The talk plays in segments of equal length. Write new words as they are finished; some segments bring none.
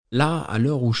Là, à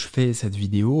l'heure où je fais cette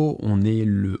vidéo, on est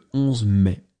le 11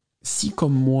 mai. Si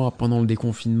comme moi, pendant le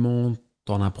déconfinement,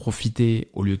 t'en as profité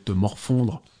au lieu de te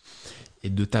morfondre et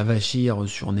de t'avachir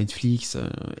sur Netflix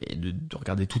et de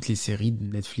regarder toutes les séries de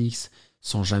Netflix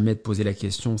sans jamais te poser la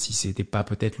question si c'était pas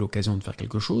peut-être l'occasion de faire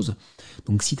quelque chose.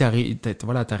 Donc si t'as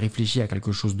réfléchi à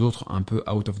quelque chose d'autre un peu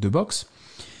out of the box,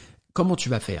 comment tu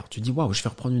vas faire? Tu dis waouh, je vais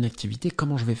reprendre une activité,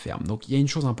 comment je vais faire? Donc il y a une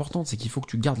chose importante, c'est qu'il faut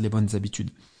que tu gardes les bonnes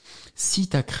habitudes. Si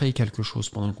tu as créé quelque chose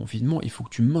pendant le confinement, il faut que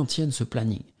tu maintiennes ce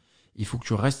planning. Il faut que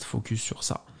tu restes focus sur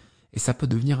ça. Et ça peut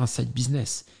devenir un side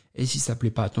business. Et si ça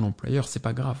plaît pas à ton employeur, c'est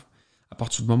pas grave. À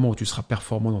partir du moment où tu seras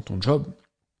performant dans ton job,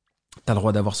 tu as le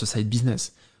droit d'avoir ce side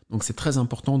business. Donc c'est très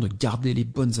important de garder les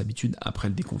bonnes habitudes après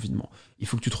le déconfinement. Il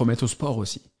faut que tu te remettes au sport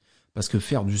aussi. Parce que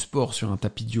faire du sport sur un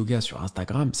tapis de yoga sur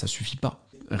Instagram, ça suffit pas.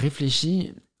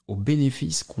 Réfléchis aux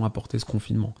bénéfices qu'ont apporté ce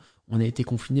confinement. On a été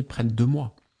confinés près de 2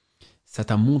 mois. Ça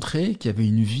t'a montré qu'il y avait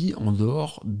une vie en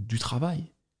dehors du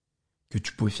travail. Que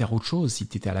tu pouvais faire autre chose. Si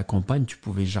tu étais à la campagne, tu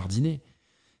pouvais jardiner.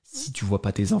 Si tu vois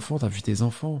pas tes enfants, t'as vu tes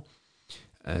enfants.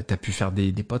 T'as pu faire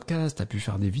des podcasts, t'as pu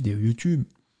faire des vidéos YouTube.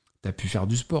 T'as pu faire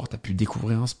du sport, t'as pu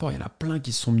découvrir un sport. Il y en a plein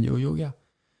qui se sont mis au yoga.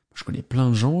 Je connais plein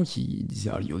de gens qui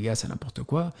disaient le yoga c'est n'importe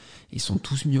quoi. Ils sont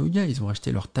tous mis au yoga. Ils ont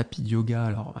acheté leur tapis de yoga,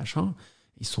 leur machin.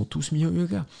 Ils sont tous mis au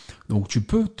yoga. Donc tu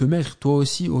peux te mettre toi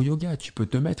aussi au yoga. Tu peux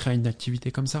te mettre à une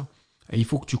activité comme ça. Et il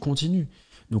faut que tu continues.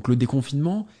 Donc le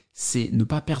déconfinement, c'est ne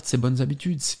pas perdre ses bonnes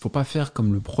habitudes. Il ne faut pas faire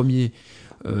comme le 1er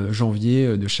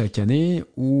janvier de chaque année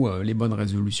où les bonnes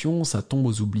résolutions, ça tombe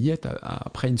aux oubliettes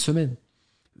après une semaine.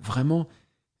 Vraiment,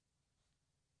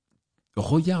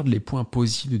 regarde les points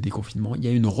positifs du déconfinement. Il y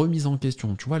a une remise en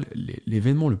question. Tu vois,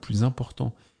 l'événement le plus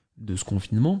important de ce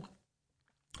confinement,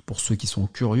 pour ceux qui sont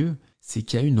curieux, c'est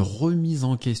qu'il y a une remise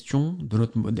en question de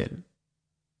notre modèle.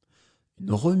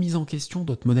 Une remise en question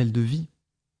de notre modèle de vie.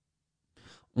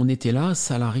 On était là,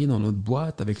 salariés dans notre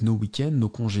boîte, avec nos week-ends, nos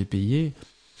congés payés.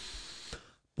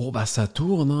 Bon, bah ça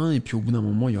tourne, hein, et puis au bout d'un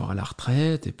moment, il y aura la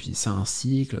retraite, et puis c'est un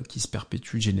cycle qui se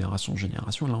perpétue de génération en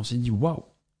génération. Là, on s'est dit, waouh,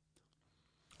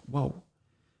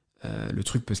 le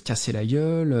truc peut se casser la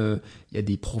gueule, il y a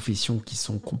des professions qui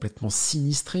sont complètement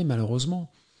sinistrées,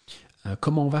 malheureusement.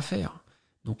 Comment on va faire?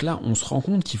 Donc là, on se rend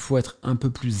compte qu'il faut être un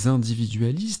peu plus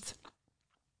individualiste,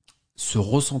 se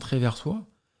recentrer vers soi,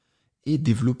 et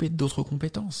développer d'autres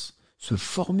compétences. Se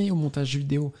former au montage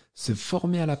vidéo, se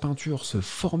former à la peinture, se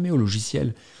former au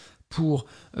logiciel pour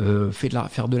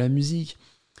faire de la musique,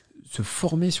 se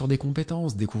former sur des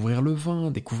compétences, découvrir le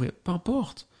vin, découvrir... Peu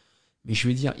importe. Mais je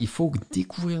veux dire, il faut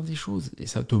découvrir des choses. Et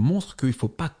ça te montre qu'il ne faut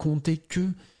pas compter que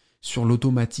sur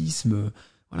l'automatisme.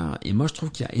 Voilà. Et moi, je trouve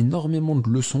qu'il y a énormément de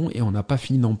leçons et on n'a pas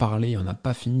fini d'en parler, on n'a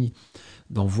pas fini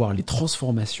d'en voir les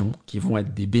transformations qui vont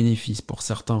être des bénéfices pour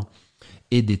certains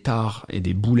et des tares et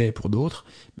des boulets pour d'autres,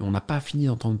 mais on n'a pas fini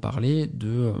d'entendre parler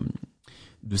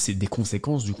des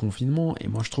conséquences du confinement, et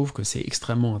moi je trouve que c'est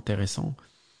extrêmement intéressant,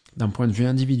 d'un point de vue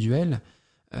individuel,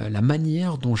 la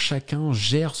manière dont chacun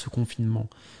gère ce confinement.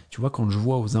 Tu vois, quand je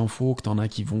vois aux infos que t'en as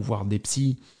qui vont voir des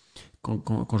psys,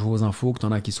 quand je vois aux infos que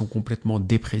t'en as qui sont complètement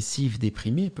dépressifs,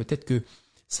 déprimés, peut-être que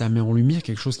ça met en lumière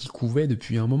quelque chose qui couvait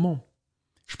depuis un moment.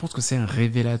 Je pense que c'est un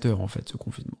révélateur, en fait, ce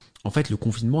confinement. En fait, le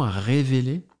confinement a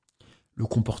révélé le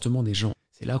comportement des gens.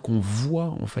 C'est là qu'on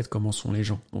voit en fait comment sont les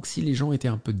gens. Donc si les gens étaient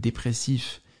un peu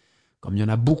dépressifs, comme il y en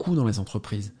a beaucoup dans les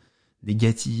entreprises,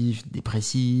 négatifs,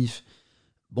 dépressifs,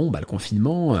 bon bah le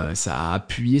confinement, ça a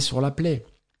appuyé sur la plaie.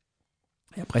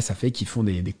 Et après ça fait qu'ils font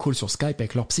des calls sur Skype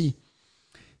avec leur psy.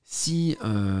 Si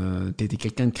t'étais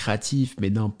quelqu'un de créatif mais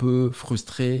d'un peu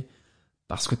frustré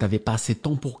parce que t'avais pas assez de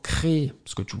temps pour créer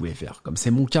ce que tu voulais faire, comme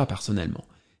c'est mon cas personnellement,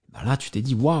 bah là, tu t'es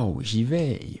dit, waouh, j'y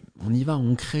vais, on y va,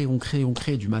 on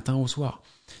crée du matin au soir.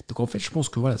 Donc en fait, je pense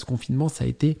que voilà, ce confinement, ça a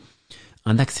été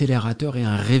un accélérateur et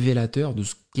un révélateur de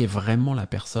ce qu'est vraiment la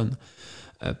personne,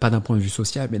 pas d'un point de vue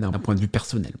social, mais d'un point de vue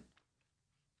personnel.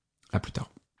 À plus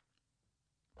tard.